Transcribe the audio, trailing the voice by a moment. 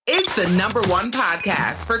the #1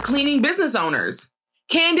 podcast for cleaning business owners.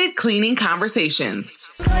 Candid Cleaning Conversations.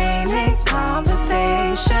 Cleaning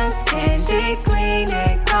Conversations, Candid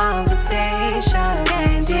Cleaning Conversations,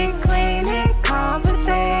 Candid Cleaning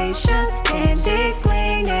Conversations, Candid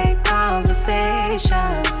Cleaning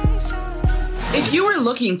Conversations. If you are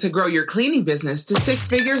looking to grow your cleaning business to 6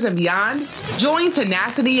 figures and beyond, join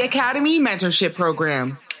Tenacity Academy Mentorship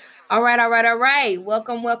Program. All right.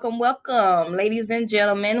 Welcome. Ladies and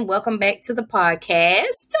gentlemen, welcome back to the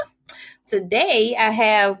podcast. Today, I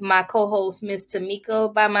have my co-host, Miss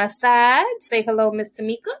Tamika, by my side. Say hello, Miss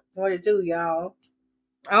Tamika. What it do, y'all?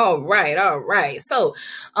 All right. So,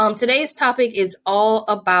 today's topic is all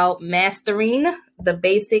about mastering the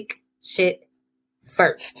basic shit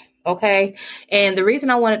first. Okay. And the reason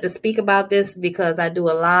I wanted to speak about this is because I do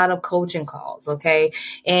a lot of coaching calls. Okay.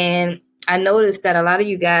 And I noticed that a lot of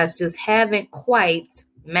you guys just haven't quite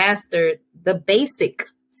mastered the basic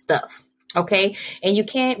stuff. Okay. And you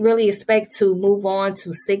can't really expect to move on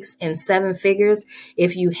to 6 and 7 figures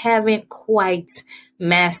if you haven't quite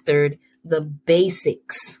mastered the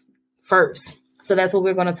basics first. So that's what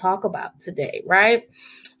we're going to talk about today. Right.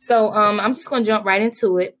 So I'm just going to jump right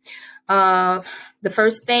into it. The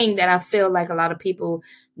first thing that I feel like a lot of people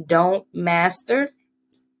don't master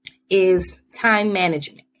is time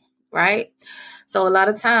management. Right. So a lot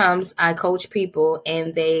of times I coach people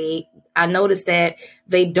and I notice that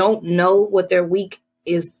they don't know what their week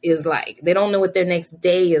is like. They don't know what their next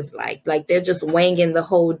day is like. Like they're just winging the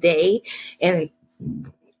whole day. And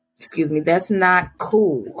excuse me, that's not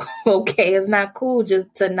cool. Okay. It's not cool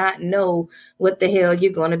just to not know what the hell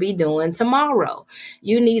you're going to be doing tomorrow.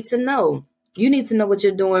 You need to know what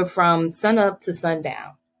you're doing from sun up to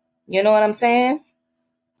sundown. You know what I'm saying?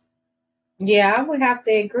 Yeah, I would have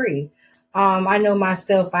to agree. I know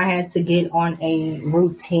myself, I had to get on a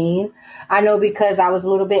routine. I know because I was a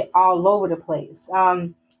little bit all over the place.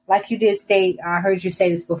 Like you did state, I heard you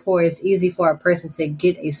say this before, it's easy for a person to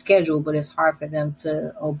get a schedule, but it's hard for them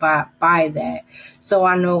to abide by that. So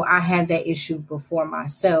I know I had that issue before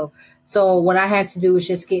myself. So what I had to do was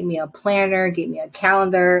just get me a planner, get me a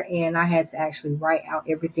calendar, and I had to actually write out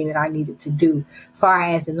everything that I needed to do. Far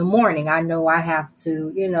as in the morning, I know I have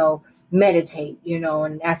to, meditate,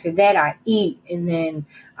 and after that I eat, and then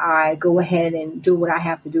I go ahead and do what I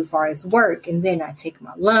have to do as far as work, and then I take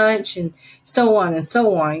my lunch and so on and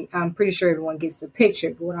so on. I'm pretty sure everyone gets the picture.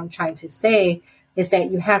 But what I'm trying to say is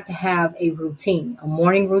that you have to have a routine, a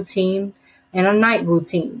morning routine and a night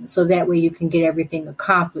routine, so that way you can get everything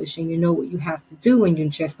accomplished and you know what you have to do and you're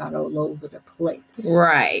just not all over the place.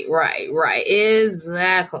 Right.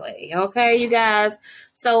 Exactly. Okay, you guys.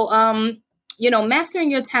 So,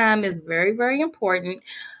 mastering your time is very, very important.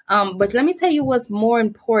 But let me tell you what's more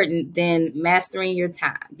important than mastering your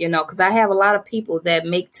time, because I have a lot of people that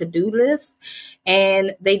make to-do lists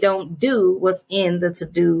and they don't do what's in the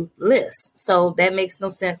to-do list. So that makes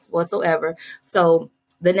no sense whatsoever. So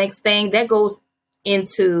the next thing that goes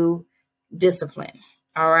into discipline.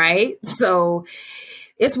 All right. So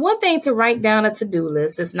it's one thing to write down a to-do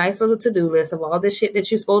list, this nice little to-do list of all the shit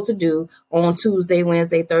that you're supposed to do on Tuesday,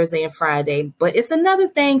 Wednesday, Thursday, and Friday. But it's another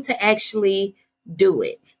thing to actually do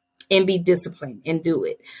it and be disciplined and do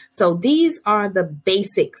it. So these are the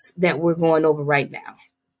basics that we're going over right now.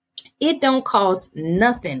 It don't cost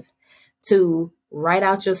nothing to write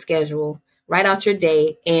out your schedule, write out your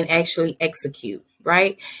day, and actually execute.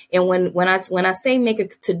 Right. And when I say make a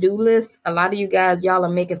to-do list, a lot of you guys, y'all are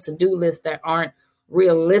making to-do lists that aren't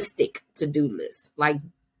realistic to-do lists. Like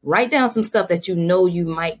write down some stuff that you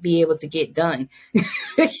might be able to get done.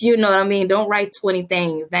 You know what I mean? Don't write 20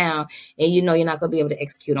 things down and you're not going to be able to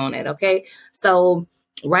execute on it. Okay. So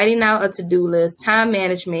writing out a to-do list, time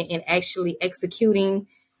management, and actually executing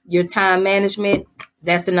your time management,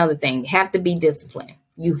 that's another thing. You have to be disciplined.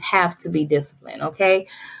 You have to be disciplined. Okay.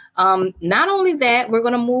 Not only that, we're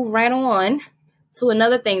going to move right on to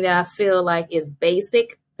another thing that I feel like is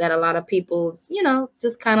basic that a lot of people,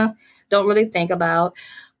 just kind of don't really think about.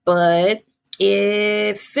 But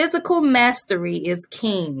if physical mastery is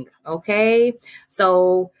king, okay?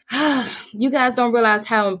 So you guys don't realize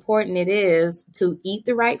how important it is to eat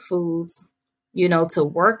the right foods, to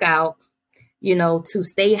work out, to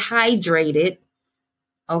stay hydrated,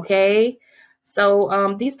 okay?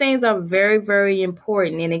 So these things are very, very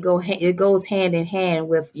important, and it goes hand in hand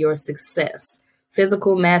with your success.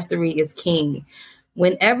 Physical mastery is king.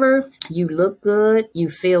 Whenever you look good, you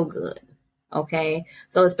feel good. Okay.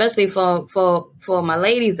 So especially for my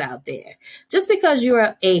ladies out there, just because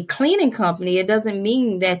you're a cleaning company, it doesn't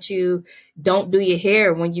mean that you don't do your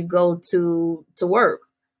hair when you go to work.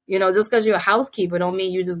 You know, just because you're a housekeeper don't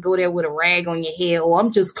mean you just go there with a rag on your head. Oh,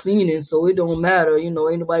 I'm just cleaning, so it don't matter. You know,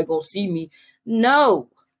 ain't nobody gonna see me. No.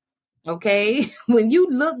 Okay. When you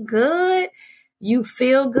look good, you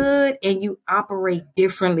feel good, and you operate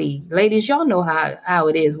differently. Ladies, y'all know how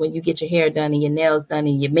it is when you get your hair done and your nails done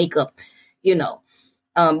and your makeup, you know.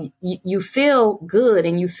 You feel good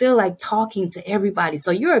and you feel like talking to everybody.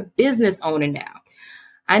 So you're a business owner now.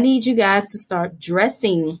 I need you guys to start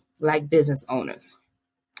dressing like business owners.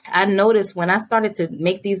 I noticed when I started to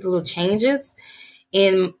make these little changes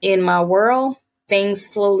in my world, things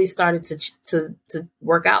slowly started to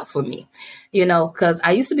work out for me, you know, because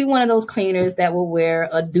I used to be one of those cleaners that will wear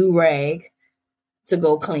a do-rag to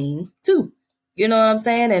go clean too. You know what I'm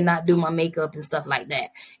saying? And not do my makeup and stuff like that.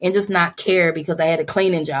 And just not care because I had a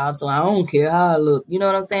cleaning job. So I don't care how I look. You know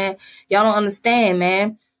what I'm saying? Y'all don't understand,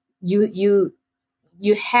 man. You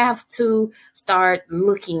have to start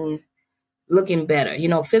looking better. You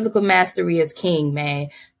know, physical mastery is king, man.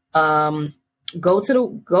 Go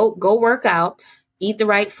work out, eat the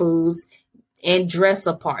right foods, and dress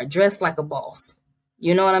apart. Dress like a boss.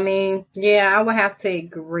 You know what I mean? Yeah, I would have to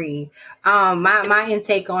agree. My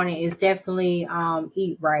intake on it is definitely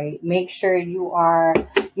eat right. Make sure you are,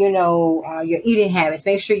 your eating habits.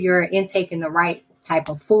 Make sure you're intaking the right type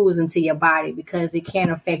of foods into your body because it can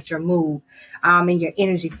affect your mood and your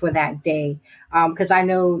energy for that day. Because I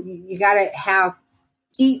know you gotta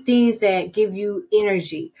eat things that give you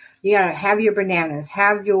energy. You gotta have your bananas,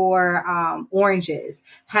 have your oranges,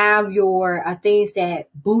 have your things that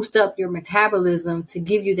boost up your metabolism to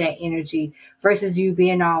give you that energy versus you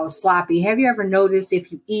being all sloppy. Have you ever noticed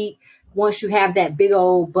if you eat, once you have that big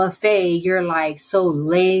old buffet, you're like so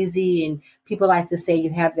lazy, and people like to say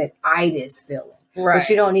you have that itis feeling. Right. But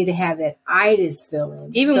you don't need to have that itis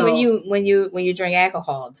feeling. Even when you drink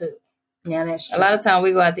alcohol too. Yeah, that's true. A lot of time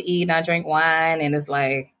we go out to eat and I drink wine, and it's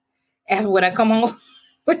like after when I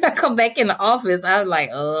come back in the office, I'm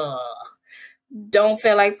like, don't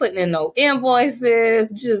feel like putting in no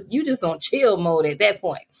invoices. You just on chill mode at that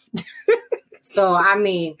point. So I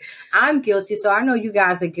mean, I'm guilty. So I know you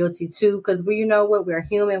guys are guilty too, because you know what, we're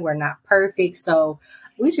human, we're not perfect. So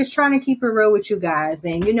we're just trying to keep it real with you guys.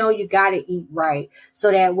 And, you got to eat right.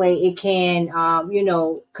 So that way it can,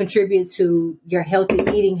 contribute to your healthy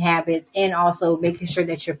eating habits and also making sure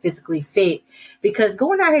that you're physically fit. Because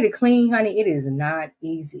going out here to clean, honey, it is not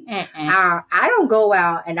easy. I don't go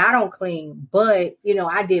out and I don't clean, but,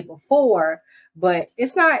 I did before. But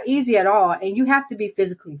it's not easy at all. And you have to be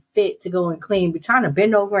physically fit to go and clean. Be trying to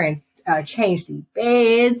bend over and change the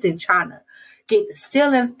beds and trying to get the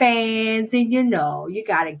ceiling fans, and you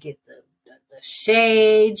got to get the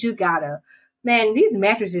shades. You got to, man, these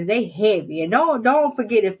mattresses, they heavy. And don't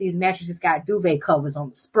forget if these mattresses got duvet covers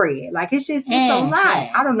on the spread. Like it's a lot.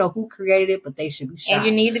 I don't know who created it, but they should be shot. And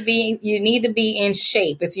you need to be in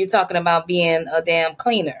shape if you're talking about being a damn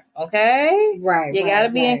cleaner. Okay? Right. You got to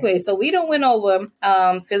be in place. So we don't went over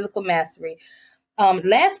physical mastery.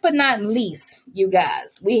 Last but not least, you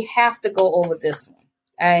guys, we have to go over this one.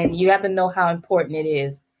 And you have to know how important it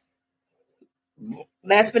is.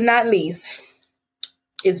 Last but not least,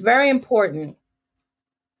 it's very important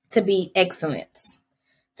to be excellent.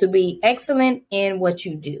 To be excellent in what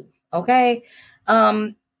you do. Okay?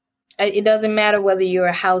 It doesn't matter whether you're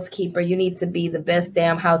a housekeeper. You need to be the best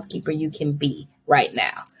damn housekeeper you can be right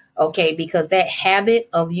now. Okay? Because that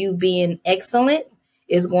habit of you being excellent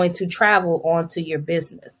is going to travel onto your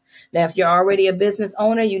business. Now, if you're already a business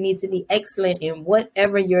owner, you need to be excellent in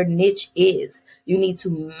whatever your niche is. You need to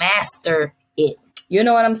master it. You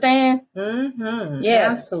know what I'm saying? Mm-hmm. Yeah,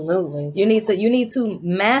 absolutely. You need to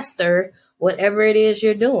master whatever it is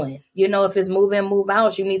you're doing. If it's move in, move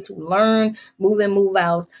out, you need to learn move in, move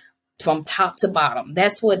outs from top to bottom.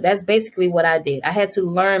 That's basically what I did. I had to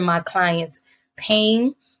learn my clients'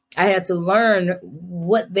 pain. I had to learn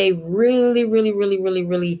what they really, really, really, really,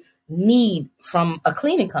 really need from a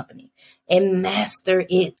cleaning company and master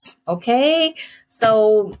it. Okay.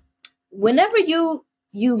 So whenever you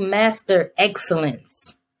master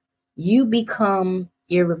excellence, you become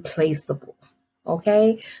irreplaceable.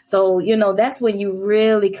 Okay. So, that's when you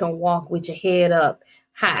really can walk with your head up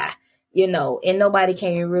high, and nobody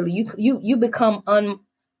can really, you become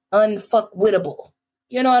unfuckwittable.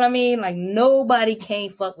 You know what I mean? Like nobody can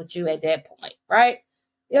fuck with you at that point, right?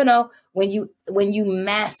 When you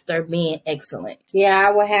master being excellent. Yeah,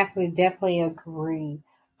 I would have to definitely agree.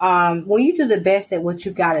 When you do the best at what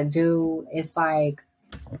you got to do, it's like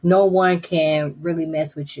no one can really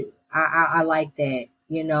mess with you. I like that.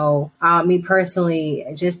 Me personally,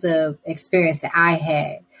 just the experience that I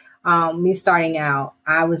had. me starting out,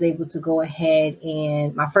 I was able to go ahead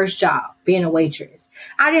and my first job, being a waitress.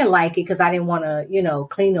 I didn't like it because I didn't want to,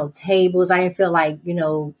 clean no tables. I didn't feel like,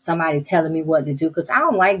 somebody telling me what to do because I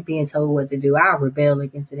don't like being told what to do. I'll rebel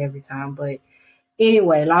against it every time. But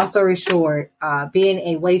anyway, long story short, being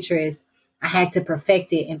a waitress, I had to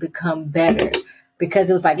perfect it and become better because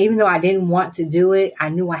it was like, even though I didn't want to do it, I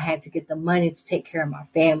knew I had to get the money to take care of my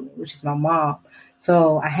family, which is my mom.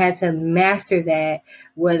 So I had to master that,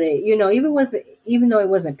 whether, even though it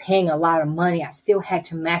wasn't paying a lot of money, I still had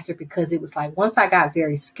to master it because it was like, once I got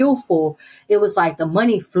very skillful, it was like the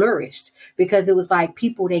money flourished because it was like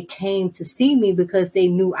people, they came to see me because they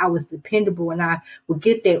knew I was dependable and I would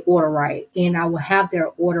get their order right and I would have their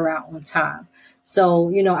order out on time. So,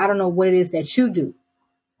 I don't know what it is that you do.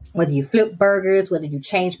 Whether you flip burgers, whether you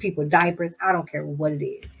change people diapers, I don't care what it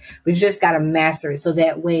is. But you just got to master it so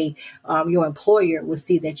that way your employer will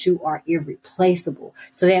see that you are irreplaceable.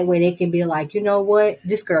 So that way they can be like, you know what,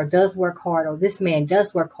 this girl does work hard or this man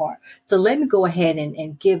does work hard. So let me go ahead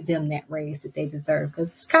and give them that raise that they deserve. Because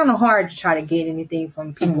it's kind of hard to try to get anything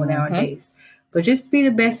from people nowadays. But just be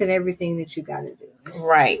the best at everything that you got to do.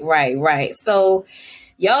 Right. So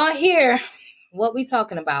y'all hear what we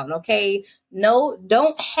talking about, okay? No,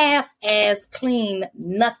 don't half-ass clean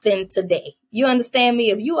nothing today. You understand me?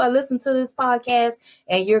 If you are listening to this podcast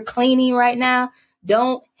and you're cleaning right now,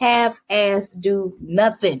 don't half-ass do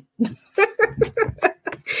nothing.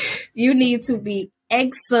 You need to be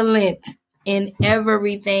excellent in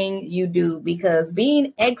everything you do because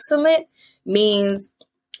being excellent means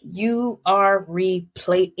you are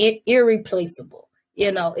irreplaceable.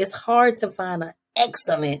 It's hard to find an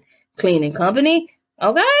excellent cleaning company.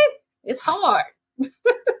 Okay? It's hard.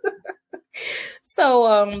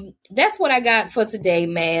 So that's what I got for today,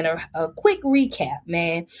 man. A quick recap,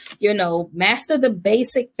 man. Master the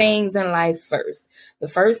basic things in life first. The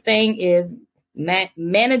first thing is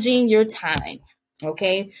managing your time.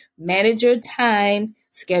 Okay? Manage your time.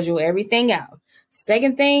 Schedule everything out.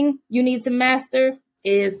 Second thing you need to master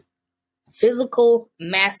is physical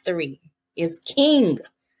mastery. Is king.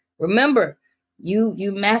 Remember,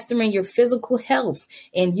 you mastering your physical health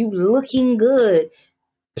and you looking good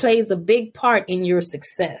plays a big part in your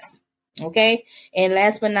success. Okay. And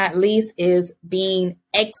last but not least is being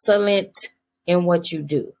excellent in what you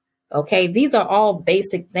do. Okay. These are all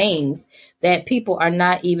basic things that people are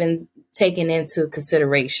not even taking into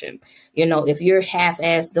consideration. If you're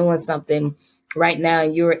half-assed doing something right now,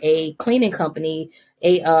 you're a cleaning company,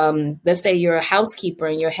 let's say you're a housekeeper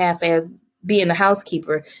and you're half-assed being a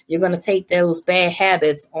housekeeper, you're going to take those bad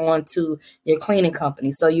habits onto your cleaning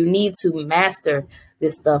company. So you need to master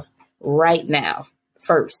this stuff right now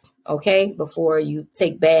first, okay? Before you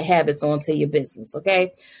take bad habits onto your business,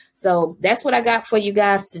 okay? So that's what I got for you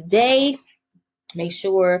guys today. Make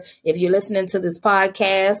sure if you're listening to this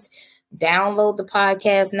podcast, download the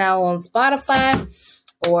podcast now on Spotify.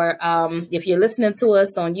 Or if you're listening to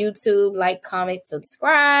us on YouTube, like, comment,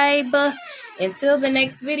 subscribe. Until the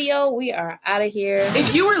next video, we are out of here.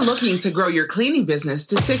 If you are looking to grow your cleaning business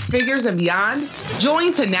to 6 figures and beyond,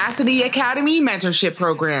 join Tenacity Academy Mentorship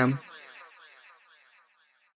Program.